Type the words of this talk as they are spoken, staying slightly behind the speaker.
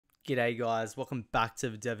G'day guys, welcome back to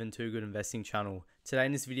the Devon Too Good Investing channel. Today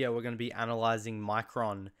in this video we're going to be analyzing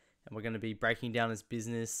Micron and we're going to be breaking down its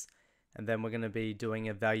business, and then we're going to be doing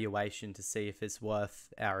a valuation to see if it's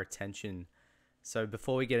worth our attention. So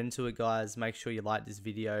before we get into it guys, make sure you like this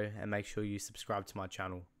video and make sure you subscribe to my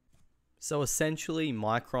channel. So essentially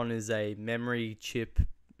Micron is a memory chip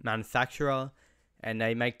manufacturer and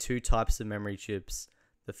they make two types of memory chips.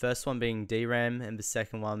 The first one being DRAM and the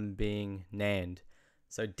second one being NAND.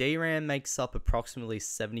 So DRAM makes up approximately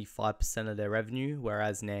 75% of their revenue,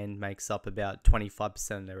 whereas NAND makes up about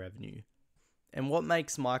 25% of their revenue. And what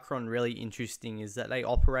makes Micron really interesting is that they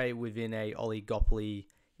operate within a oligopoly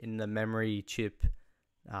in the memory chip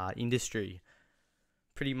industry.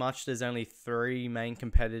 Pretty much there's only three main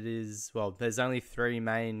competitors, there's only three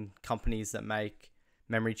main companies that make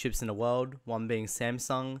memory chips in the world, one being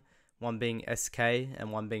Samsung, one being SK,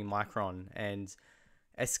 and one being Micron. And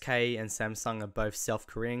SK and Samsung are both South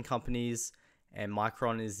Korean companies, and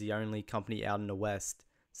Micron is the only company out in the West.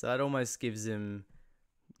 So that almost gives them,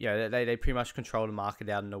 they pretty much control the market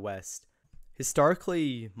out in the West.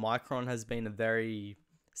 Historically, Micron has been a very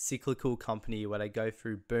cyclical company where they go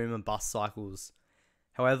through boom and bust cycles.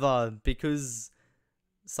 However, because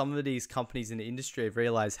some of these companies in the industry have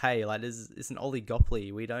realized, hey, it's an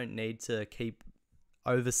oligopoly. We don't need to keep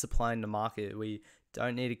oversupplying the market. We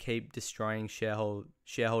don't need to keep destroying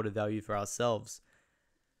shareholder value for ourselves.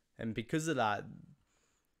 And because of that,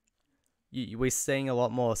 we're seeing a lot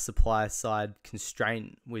more supply side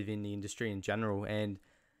constraint within the industry in general. And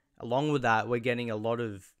along with that, we're getting a lot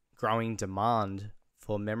of growing demand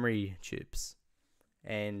for memory chips.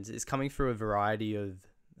 And it's coming through a variety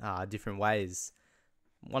of different ways.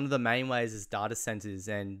 One of the main ways is data centers,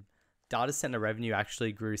 and data center revenue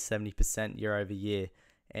actually grew 70% year over year.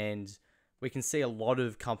 And we can see a lot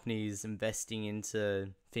of companies investing into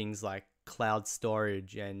things like cloud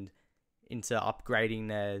storage and into upgrading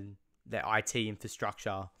their IT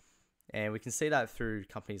infrastructure. And we can see that through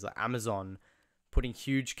companies like Amazon putting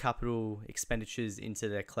huge capital expenditures into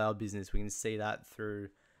their cloud business. We can see that through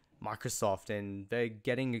Microsoft, and they're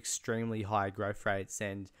getting extremely high growth rates.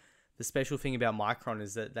 And the special thing about Micron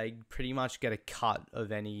is that they pretty much get a cut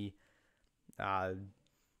of any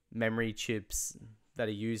memory chips that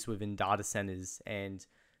are used within data centers, and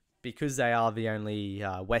because they are the only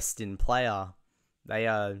Western player, they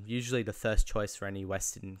are usually the first choice for any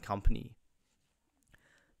Western company.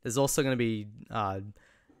 There's also going to be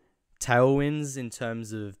tailwinds in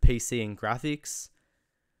terms of PC and graphics.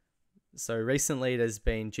 So recently there's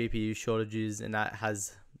been GPU shortages, and that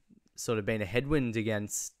has sort of been a headwind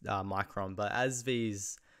against Micron. But as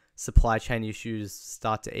these supply chain issues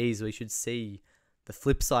start to ease, we should see the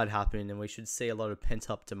flip side happen, and we should see a lot of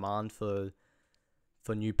pent-up demand for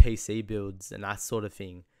new PC builds and that sort of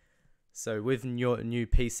thing. So with new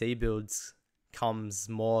PC builds comes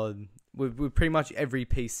more, with pretty much every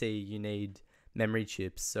PC you need memory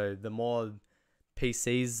chips. So the more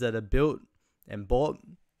PCs that are built and bought,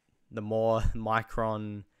 the more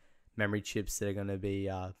Micron memory chips that are going to be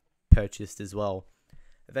purchased as well.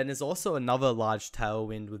 And then there's also another large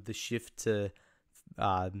tailwind with the shift to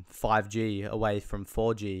 5G away from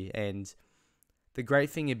 4G, and the great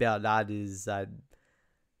thing about that is that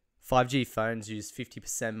 5G phones use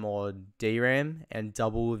 50% more DRAM and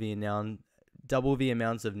double the amount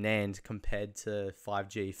of NAND compared to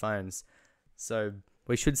 5G phones. So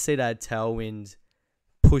we should see that tailwind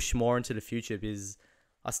push more into the future, because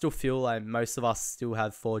I still feel like most of us still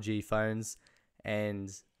have 4G phones, and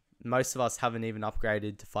most of us haven't even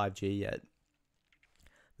upgraded to 5G yet.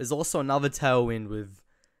 There's also another tailwind with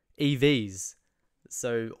EVs.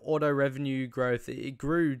 So auto revenue growth, it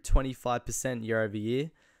grew 25% year over year,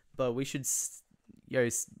 but we should,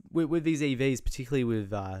 with these EVs, particularly with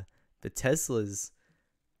the Teslas,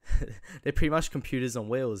 they're pretty much computers on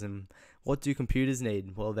wheels. And what do computers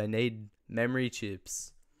need? Well, they need memory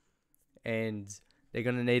chips, and they're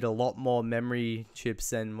going to need a lot more memory chips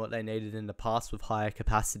than what they needed in the past with higher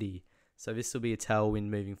capacity. So this will be a tailwind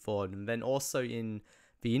moving forward. And then also in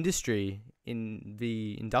the industry, in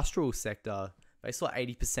the industrial sector, they saw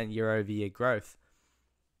 80% year over year growth.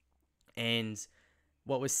 And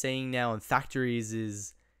what we're seeing now in factories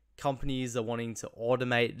is companies are wanting to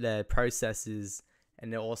automate their processes,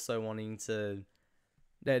 and they're also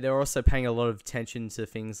they're also paying a lot of attention to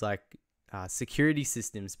things like security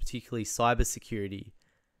systems, particularly cybersecurity.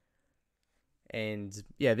 And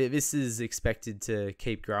this is expected to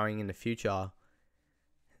keep growing in the future.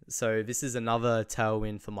 So this is another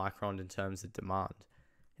tailwind for Micron in terms of demand.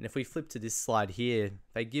 And if we flip to this slide here,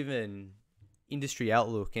 they give an industry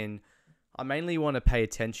outlook, and I mainly want to pay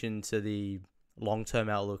attention to the long-term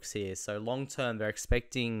outlooks here. So long-term, they're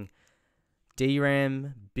expecting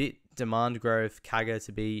DRAM bit demand growth CAGR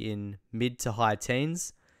to be in mid to high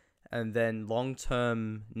teens, and then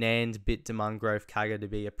long-term NAND bit demand growth CAGR to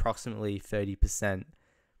be approximately 30%,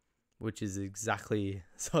 which is exactly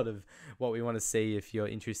sort of what we want to see if you're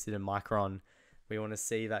interested in Micron. We want to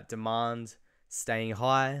see that demand staying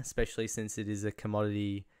high, especially since it is a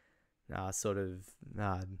commodity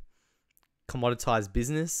commoditized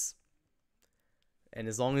business. And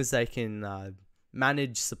as long as they can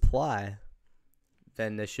manage supply,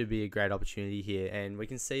 then there should be a great opportunity here. And we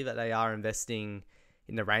can see that they are investing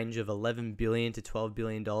in the range of $11 billion to $12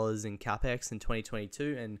 billion in CapEx in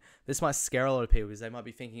 2022. And this might scare a lot of people because they might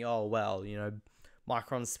be thinking, oh, well,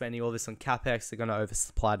 Micron's spending all this on CapEx, they're going to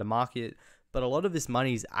oversupply the market. But a lot of this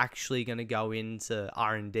money is actually going to go into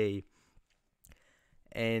R&D.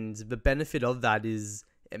 And the benefit of that is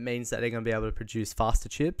it means that they're going to be able to produce faster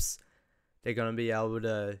chips. They're going to be able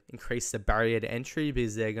to increase the barrier to entry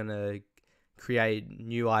because they're going to create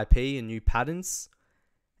new IP and new patents.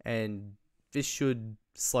 And this should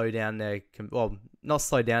slow down not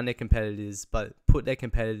slow down their competitors, but put their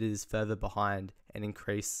competitors further behind and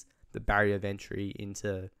increase the barrier of entry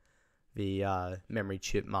into the memory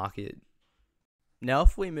chip market. Now,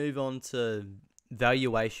 if we move on to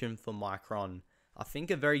valuation for Micron, I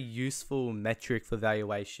think a very useful metric for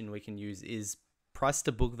valuation we can use is price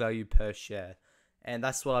to book value per share. And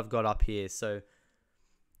that's what I've got up here. So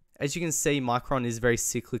as you can see, Micron is very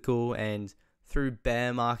cyclical, and through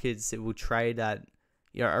bear markets, it will trade at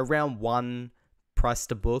around 1 price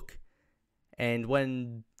to book. And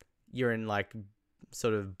when you're in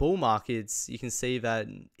sort of bull markets, you can see that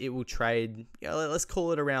it will trade, let's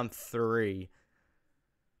call it around 3.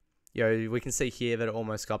 We can see here that it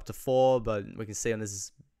almost got up to 4, but we can see on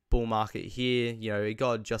this bull market here, it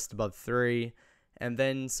got just above 3. And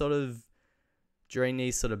then sort of during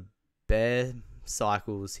these sort of bear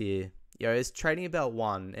cycles here, it's trading about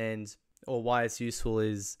 1. Or why it's useful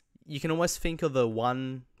is you can almost think of a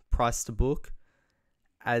 1 price to book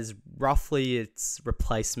as roughly its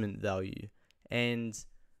replacement value. And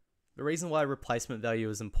the reason why replacement value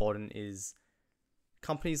is important is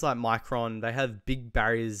companies like Micron, they have big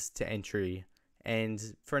barriers to entry. And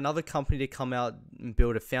for another company to come out and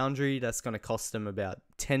build a foundry, that's going to cost them about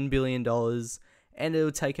 $10 billion. And it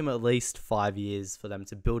will take them at least 5 years for them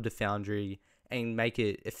to build a foundry and make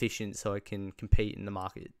it efficient so it can compete in the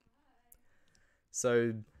market.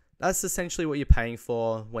 So that's essentially what you're paying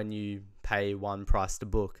for when you pay 1 price to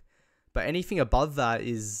book. But anything above that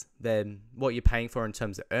is then what you're paying for in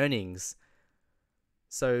terms of earnings.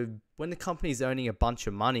 So when the company's earning a bunch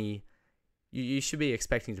of money, you should be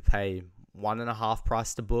expecting to pay 1.5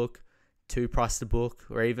 price to book, 2 price to book,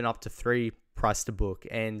 or even up to 3 price to book.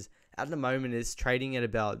 And at the moment, it's trading at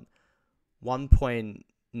about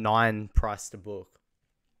 1.9 price to book.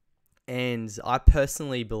 And I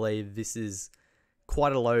personally believe this is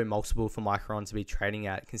quite a low multiple for Micron to be trading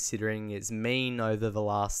at, considering its mean over the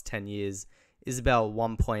last 10 years is about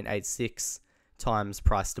 1.86 times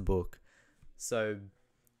price to book. So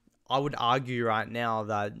I would argue right now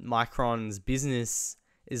that Micron's business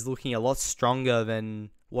is looking a lot stronger than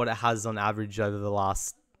what it has on average over the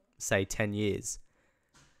last, say, 10 years.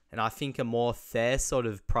 And I think a more fair sort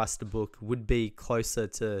of price to book would be closer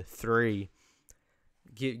to 3,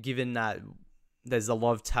 given that there's a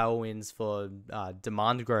lot of tailwinds for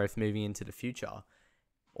demand growth moving into the future.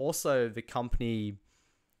 Also, the company,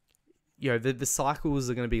 the cycles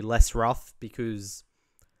are going to be less rough because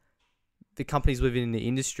the companies within the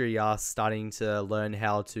industry are starting to learn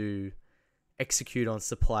how to execute on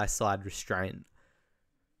supply side restraint.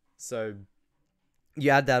 So you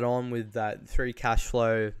add that on with that free cash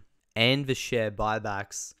flow and the share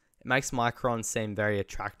buybacks, it makes Micron seem very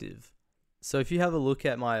attractive. So if you have a look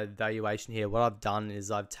at my valuation here, what I've done is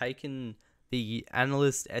I've taken the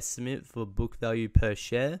analyst estimate for book value per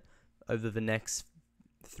share over the next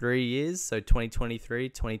 3 years, so 2023,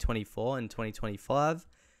 2024, and 2025.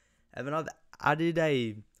 And then I've added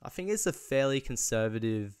I think it's a fairly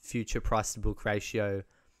conservative future price to book ratio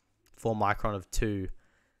for Micron of 2.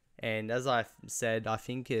 And as I said, I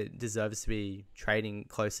think it deserves to be trading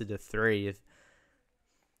closer to 3,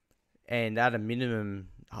 and at a minimum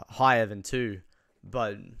higher than 2.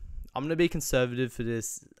 But I'm going to be conservative for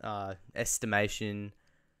this estimation,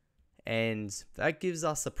 and that gives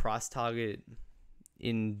us a price target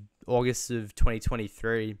in August of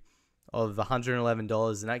 2023 of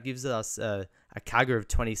 $111, and that gives us a CAGR of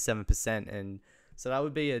 27%, and so that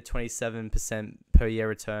would be a 27% per year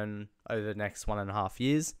return over the next 1.5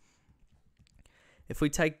 years. If we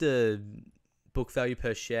take the book value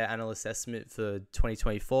per share analyst estimate for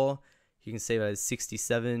 2024, you can see that it's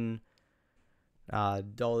 $67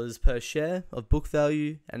 per share of book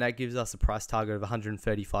value, and that gives us a price target of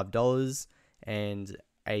 $135 and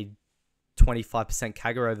a 25%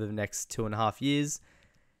 CAGR over the next 2.5 years.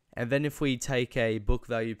 And then if we take a book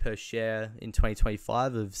value per share in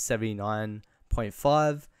 2025 of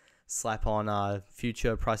 79.5, slap on a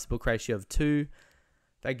future price to book ratio of 2,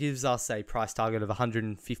 that gives us a price target of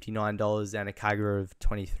 $159 and a CAGR of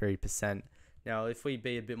 23%. Now, if we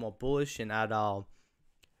be a bit more bullish and add our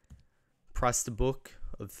price to book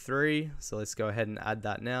of 3, so let's go ahead and add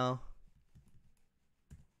that now.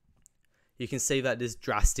 You can see that this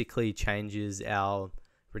drastically changes our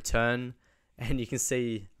return, and you can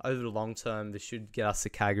see over the long term this should get us a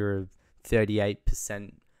CAGR of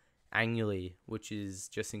 38% annually, which is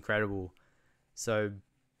just incredible. So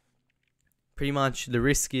pretty much the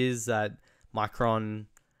risk is that Micron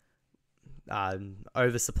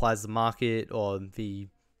oversupplies the market, or the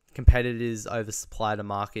competitors oversupply the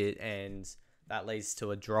market, and that leads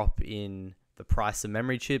to a drop in the price of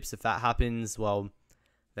memory chips. If that happens, well,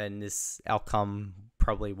 then this outcome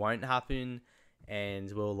probably won't happen,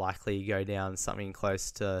 and will likely go down something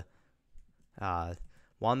close to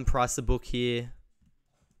 1 price to book here.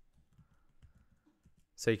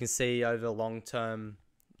 So you can see over the long term,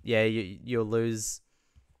 yeah, you'll lose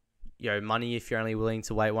money if you're only willing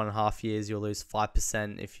to wait 1.5 years. You'll lose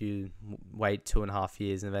 5% if you wait 2.5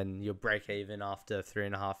 years, and then you'll break even after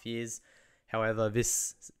 3.5 years. However,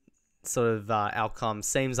 this sort of outcome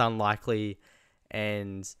seems unlikely,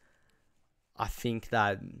 and I think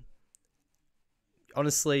that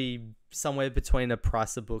honestly somewhere between a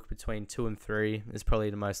price to book between 2 and 3 is probably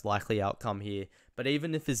the most likely outcome here. But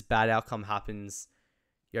even if this bad outcome happens,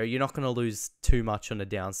 you're not going to lose too much on the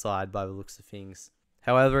downside by the looks of things.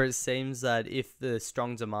 However, it seems that if the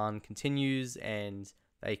strong demand continues and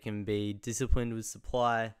they can be disciplined with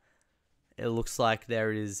supply, it looks like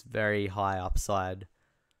there is very high upside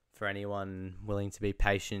for anyone willing to be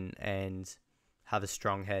patient and have a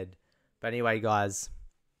strong head. But anyway, guys,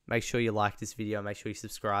 make sure you like this video, make sure you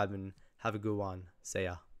subscribe, and have a good one. See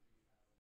ya.